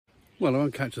Well, I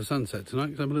won't catch the sunset tonight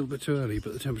because I'm a little bit too early,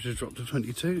 but the temperature's dropped to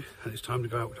 22 and it's time to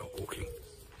go out dog walking.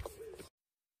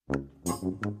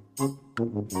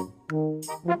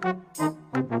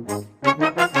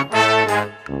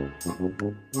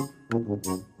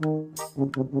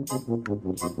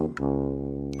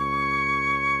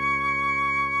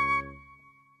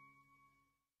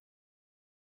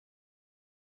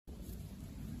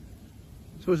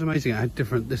 It's always amazing how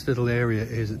different this little area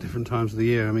is at different times of the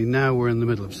year. I mean, now we're in the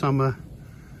middle of summer,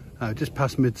 just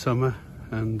past midsummer,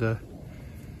 and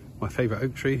my favourite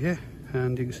oak tree here,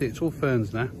 and you can see it's all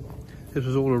ferns now. This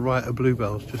was all a riot of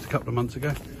bluebells just a couple of months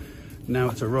ago. Now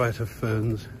it's a riot of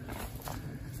ferns.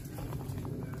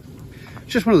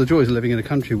 It's just one of the joys of living in a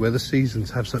country where the seasons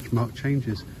have such marked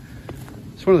changes.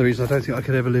 It's one of the reasons I don't think I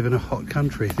could ever live in a hot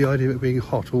country. The idea of it being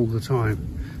hot all the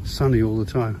time, sunny all the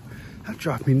time, that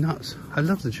drives me nuts. I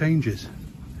love the changes.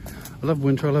 I love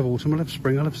winter, I love autumn, I love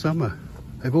spring, I love summer.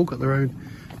 They've all got their own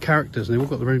characters and they've all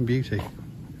got their own beauty.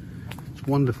 It's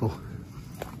wonderful.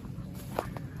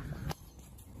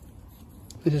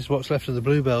 This is what's left of the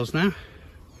bluebells now. You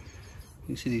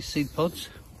can see these seed pods.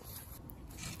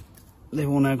 They've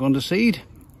all now gone to seed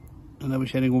and they'll be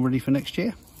shedding all ready for next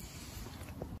year.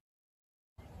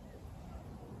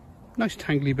 Nice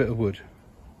tangly bit of wood.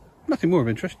 Nothing more of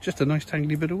interest, just a nice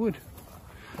tangly bit of wood.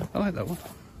 I like that one.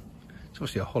 It's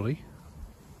obviously a holly.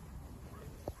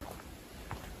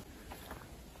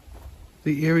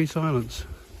 The eerie silence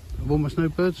of almost no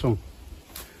birdsong.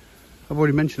 I've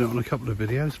already mentioned it on a couple of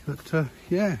videos, but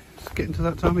yeah, it's getting to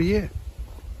that time of year.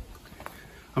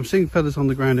 I'm seeing feathers on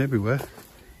the ground everywhere.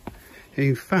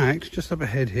 In fact, just up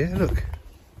ahead here, look.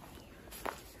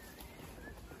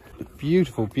 A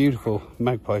beautiful, beautiful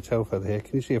magpie tail feather here.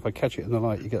 Can you see if I catch it in the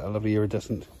light, you get that lovely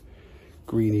iridescent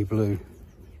greeny blue.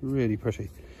 Really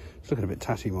pretty. It's looking a bit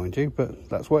tatty, mind you, but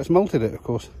that's why it's molted it, of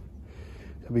course.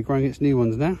 It'll be growing its new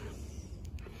ones now.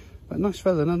 But nice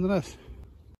feather nonetheless.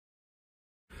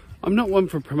 I'm not one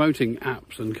for promoting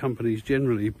apps and companies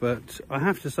generally, but I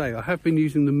have to say I have been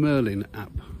using the Merlin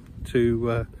app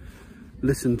to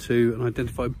listen to and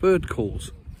identify bird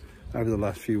calls over the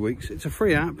last few weeks. It's a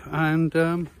free app,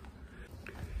 and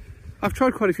I've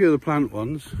tried quite a few of the plant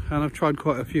ones, and I've tried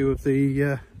quite a few of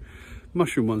the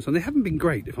mushroom ones, and they haven't been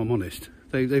great, if I'm honest.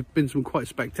 They've been some quite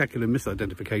spectacular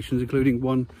misidentifications, including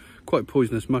one quite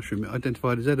poisonous mushroom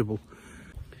identified as edible.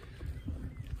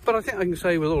 But I think I can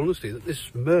say with all honesty that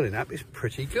this Merlin app is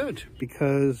pretty good,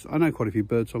 because I know quite a few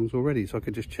bird songs already, so I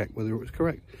could just check whether it was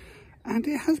correct. And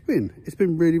it has been. It's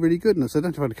been really, really good. And it's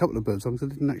identified a couple of bird songs I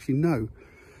didn't actually know.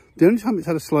 The only time it's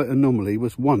had a slight anomaly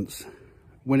was once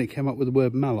when it came up with the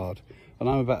word mallard. And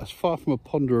I'm about as far from a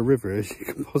pond or a river as you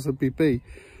can possibly be.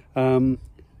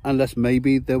 Unless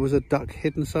maybe there was a duck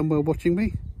hidden somewhere watching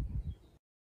me.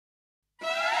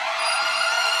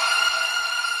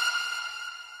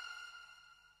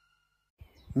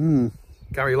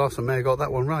 Gary Larson may have got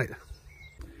that one right.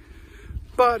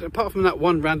 But apart from that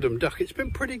one random duck, it's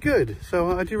been pretty good,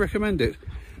 so I do recommend it.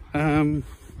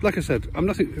 Like I said, I'm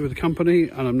nothing to do with the company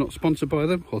and I'm not sponsored by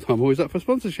them, although I'm always up for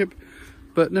sponsorship.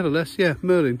 But nevertheless, yeah,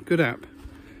 Merlin, good app.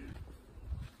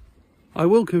 I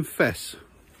will confess,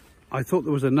 I thought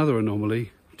there was another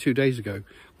anomaly 2 days ago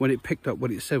when it picked up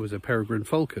what it said was a peregrine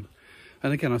falcon.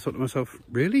 And again, I thought to myself,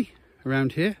 really?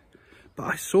 Around here? But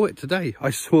I saw it today. I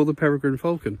saw the peregrine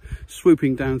falcon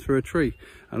swooping down through a tree,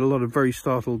 and a lot of very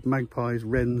startled magpies,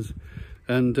 wrens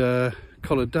and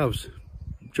collared doves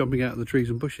jumping out of the trees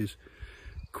and bushes.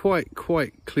 Quite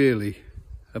clearly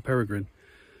a peregrine.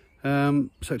 So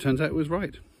it turns out it was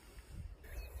right.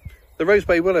 The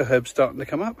rosebay willow herb's starting to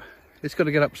come up. It's got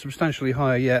to get up substantially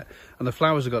higher yet, and the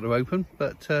flowers have got to open,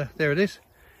 but there it is.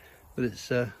 But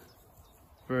it's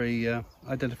very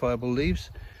identifiable leaves,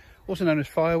 also known as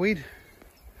fireweed.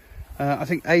 I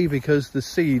think because the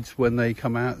seeds, when they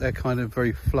come out, they're kind of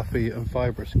very fluffy and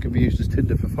fibrous and can be used as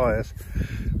tinder for fires,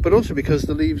 but also because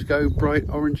the leaves go bright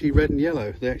orangey, red and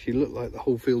yellow. They actually look like the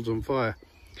whole field's on fire.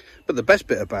 But the best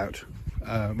bit about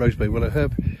rosebay willow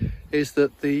herb is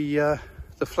that the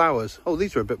flowers, oh,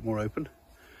 these are a bit more open,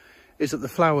 is that the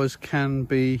flowers can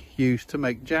be used to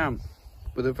make jam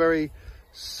with a very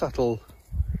subtle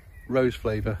rose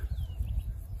flavour.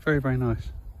 Very, very nice.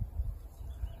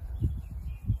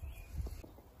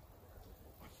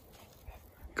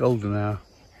 Golden hour.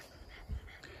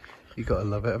 You gotta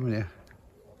love it, haven't you?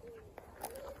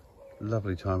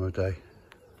 Lovely time of day.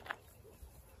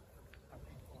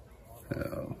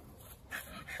 Oh.